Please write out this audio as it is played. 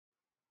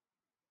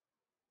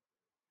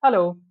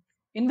Hello,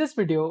 in this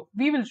video,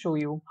 we will show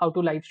you how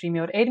to live stream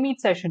your Airmeet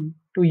session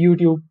to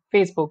YouTube,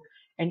 Facebook,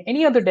 and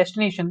any other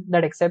destination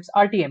that accepts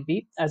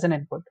RTMP as an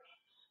input.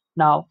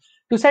 Now,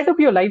 to set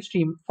up your live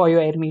stream for your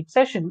Airmeet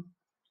session,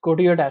 go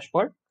to your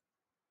dashboard.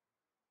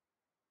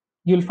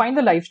 You'll find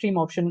the live stream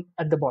option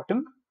at the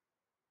bottom.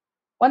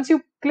 Once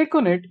you click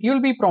on it, you'll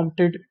be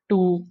prompted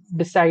to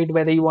decide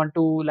whether you want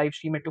to live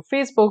stream it to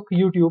Facebook,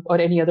 YouTube, or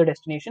any other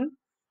destination.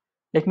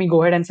 Let me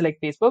go ahead and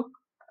select Facebook.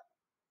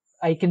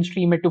 I can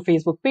stream it to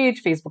Facebook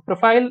page, Facebook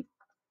profile.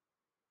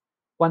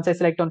 Once I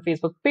select on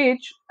Facebook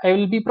page, I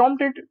will be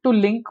prompted to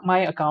link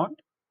my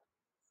account.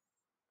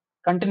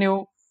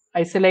 Continue.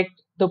 I select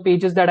the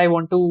pages that I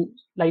want to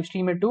live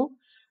stream it to.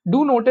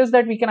 Do notice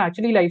that we can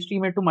actually live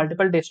stream it to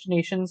multiple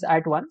destinations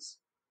at once.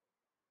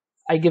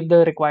 I give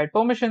the required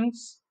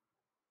permissions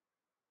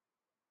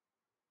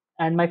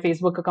and my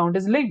Facebook account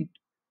is linked.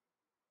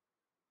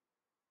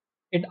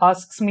 It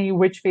asks me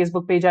which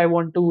Facebook page I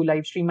want to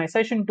live stream my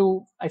session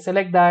to. I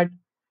select that.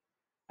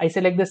 I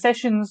select the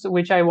sessions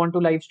which I want to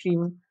live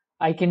stream.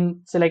 I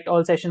can select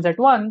all sessions at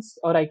once,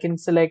 or I can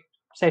select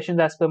sessions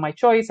as per my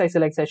choice. I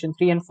select session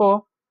 3 and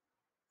 4.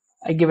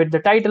 I give it the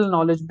title,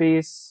 knowledge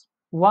base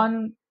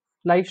 1,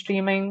 live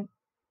streaming,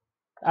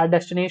 add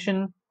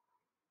destination,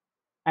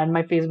 and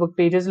my Facebook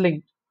page is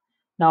linked.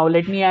 Now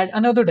let me add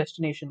another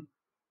destination.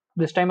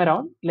 This time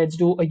around, let's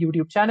do a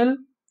YouTube channel.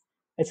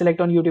 I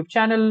select on YouTube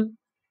channel.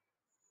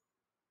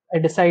 I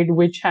decide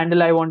which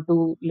handle I want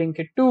to link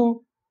it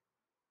to.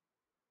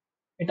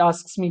 It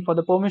asks me for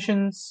the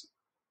permissions.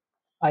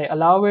 I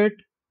allow it.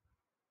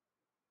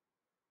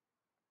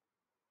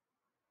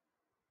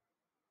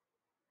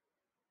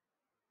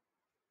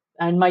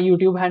 And my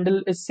YouTube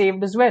handle is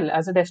saved as well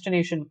as a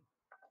destination.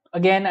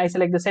 Again, I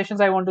select the sessions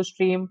I want to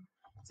stream.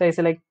 So I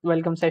select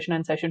welcome session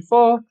and session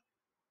 4.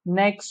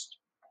 Next,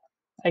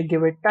 I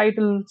give it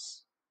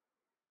titles.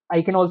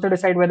 I can also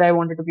decide whether I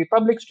want it to be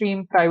public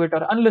stream, private,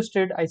 or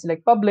unlisted. I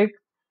select public.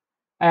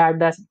 I add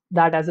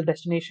that as a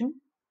destination.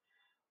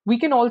 We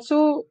can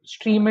also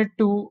stream it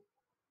to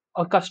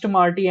a custom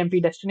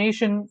RTMP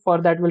destination.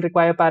 For that, will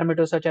require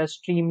parameters such as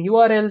stream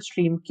URL,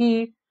 stream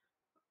key.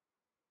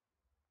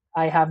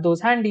 I have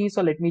those handy,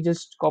 so let me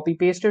just copy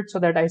paste it so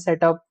that I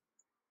set up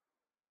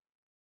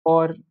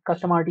for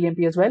custom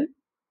RTMP as well.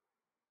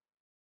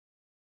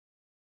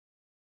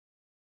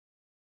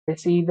 I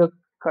see the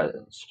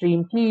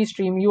stream key,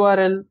 stream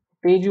URL,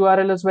 page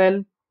URL as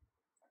well.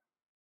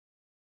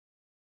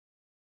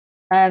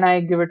 And I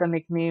give it a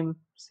nickname,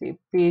 say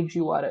page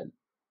URL.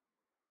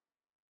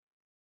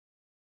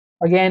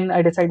 Again,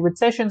 I decide which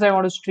sessions I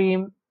want to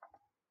stream.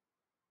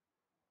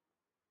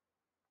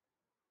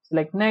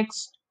 Select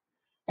next.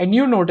 And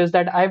you notice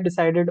that I've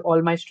decided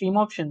all my stream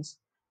options.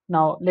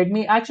 Now let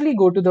me actually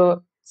go to the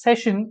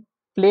session,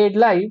 play it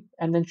live,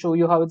 and then show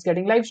you how it's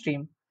getting live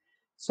streamed.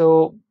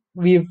 So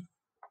we've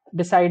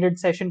decided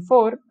session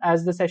 4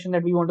 as the session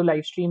that we want to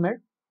live stream it.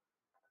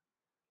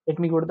 Let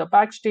me go to the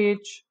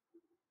backstage.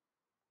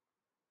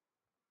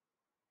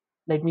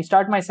 Let me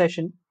start my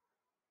session.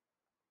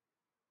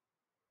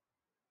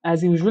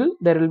 As usual,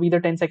 there will be the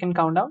 10-second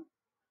countdown.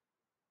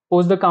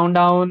 Post the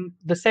countdown,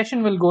 the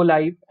session will go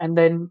live, and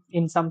then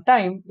in some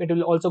time, it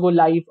will also go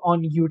live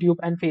on YouTube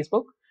and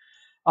Facebook.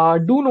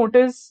 Do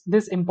notice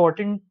this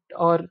important,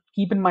 or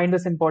keep in mind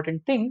this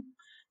important thing,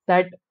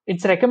 that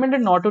it's recommended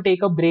not to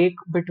take a break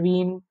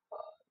between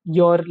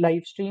your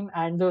live stream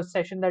and the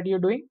session that you're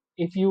doing.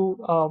 If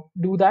you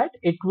do that,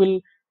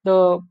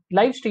 the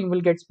live stream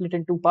will get split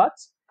in 2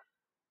 parts.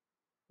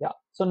 Yeah.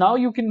 So now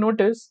you can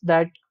notice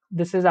that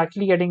this is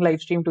actually getting live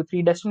streamed to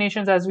 3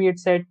 destinations, as we had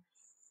said: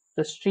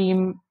 the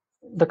stream,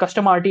 the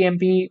custom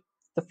RTMP,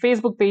 the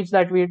Facebook page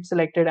that we had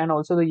selected, and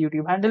also the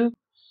YouTube handle.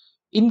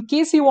 In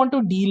case you want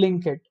to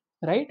delink it,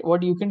 right,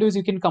 what you can do is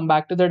you can come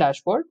back to the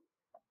dashboard.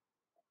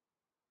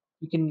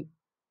 You can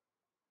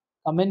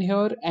come in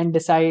here and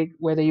decide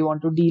whether you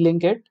want to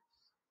delink it.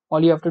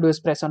 All you have to do is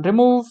press on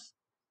remove,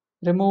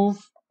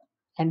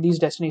 and these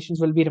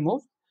destinations will be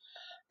removed.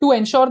 To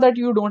ensure that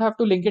you don't have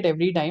to link it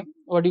every time,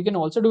 what you can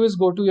also do is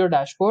go to your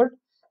dashboard,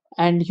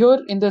 and here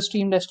in the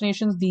stream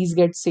destinations, these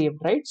get saved,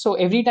 right? So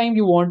every time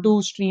you want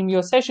to stream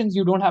your sessions,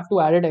 you don't have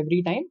to add it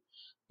every time.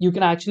 You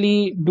can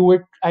actually do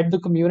it at the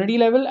community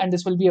level, and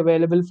this will be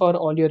available for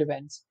all your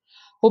events.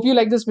 Hope you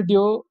like this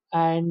video,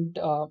 and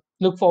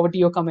look forward to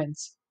your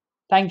comments.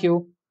 Thank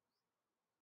you.